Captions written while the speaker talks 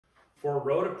For a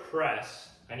row to press,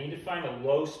 I need to find a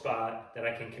low spot that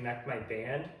I can connect my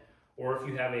band, or if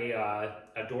you have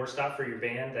a doorstop for your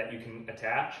band that you can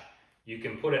attach, you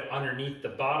can put it underneath the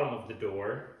bottom of the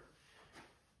door.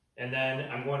 And then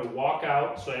I'm going to walk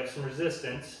out so I have some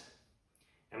resistance.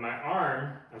 And my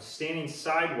arm, I'm standing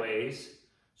sideways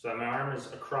so that my arm is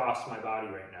across my body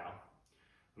right now.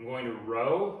 I'm going to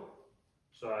row,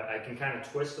 so I can kind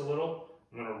of twist a little.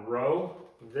 I'm going to row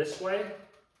this way,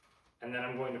 and then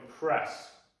I'm going to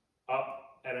press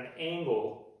up at an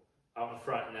angle out in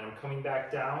front, and then I'm coming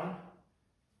back down,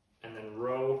 and then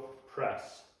row,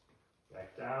 press.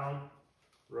 Back down,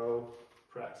 row,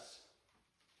 press.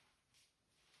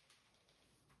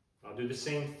 I'll do the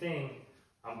same thing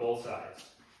on both sides.